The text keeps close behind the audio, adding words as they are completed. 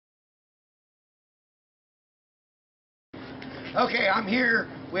Okay, I'm here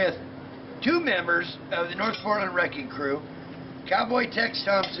with two members of the North Portland Wrecking Crew, Cowboy Tex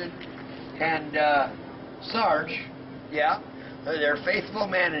Thompson and Sarge, their faithful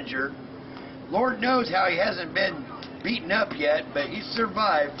manager. Lord knows how he hasn't been beaten up yet, but he's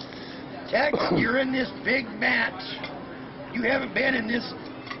survived. Tex, you're in this big match. You haven't been in this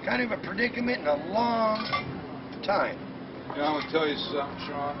kind of a predicament in a long time. You know, I'm going to tell you something,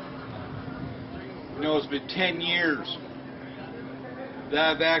 Sean. You know, it's been 10 years that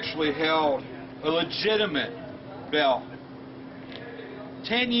I've actually held a legitimate belt.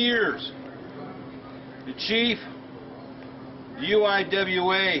 10 years. The Chief, the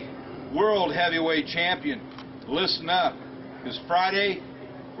UIWA World Heavyweight Champion. Listen up, because Friday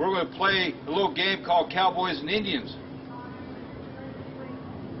we're going to play a little game called Cowboys and Indians.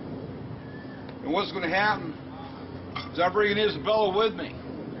 And what's going to happen is I'm bringing Isabella with me.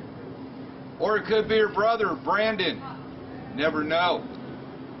 Or it could be her brother, Brandon. Never know.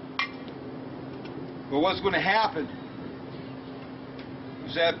 But what's going to happen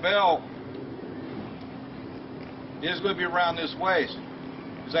is that belt is going to be around this waist,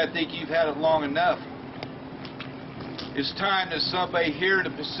 because I think you've had it long enough. It's time that somebody here in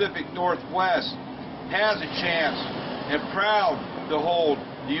the Pacific Northwest has a chance and proud to hold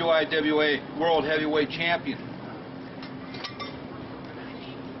the UIWA World Heavyweight Champion.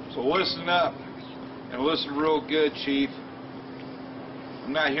 So listen up, and listen real good, Chief.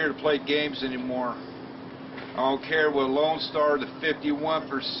 I'm not here to play games anymore. I don't care what Lone Star, the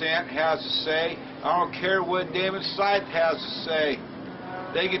 51%, has to say. I don't care what Damon Scythe has to say.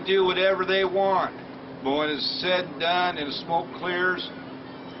 They can do whatever they want. But when it's said and done and the smoke clears,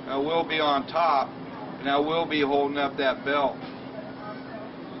 I will be on top, and I will be holding up that belt.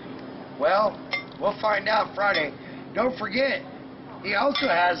 Well, we'll find out Friday. Don't forget, he also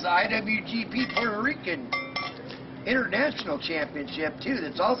has the IWGP Puerto Rican International Championship, too,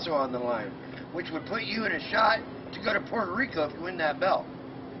 that's also on the line, which would put you in a shot to go to Puerto Rico if you win that belt.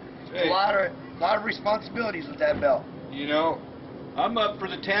 Hey, a lot of responsibilities with that belt. You know, I'm up for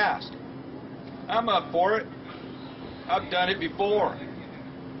the task. I'm up for it. I've done it before.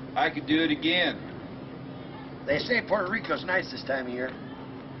 I could do it again. They say Puerto Rico's nice this time of year.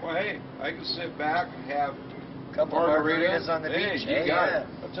 Well, hey, I can sit back and have a couple of margaritas on the beach. You got it.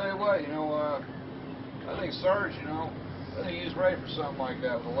 I'll tell you what, you know, I think Sarge, you know, I think he's ready for something like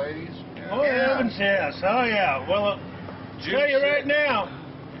that with the ladies. Oh, heavens, yes. Oh, yeah. Well, I'll tell you right now,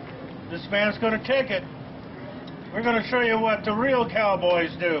 this man's going to take it. We're going to show you what the real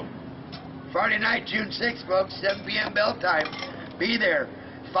Cowboys do. Friday night, June 6th, folks, 7 p.m. bell time. Be there.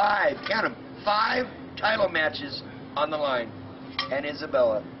 5, count them, 5 title matches on the line. And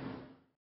Isabella.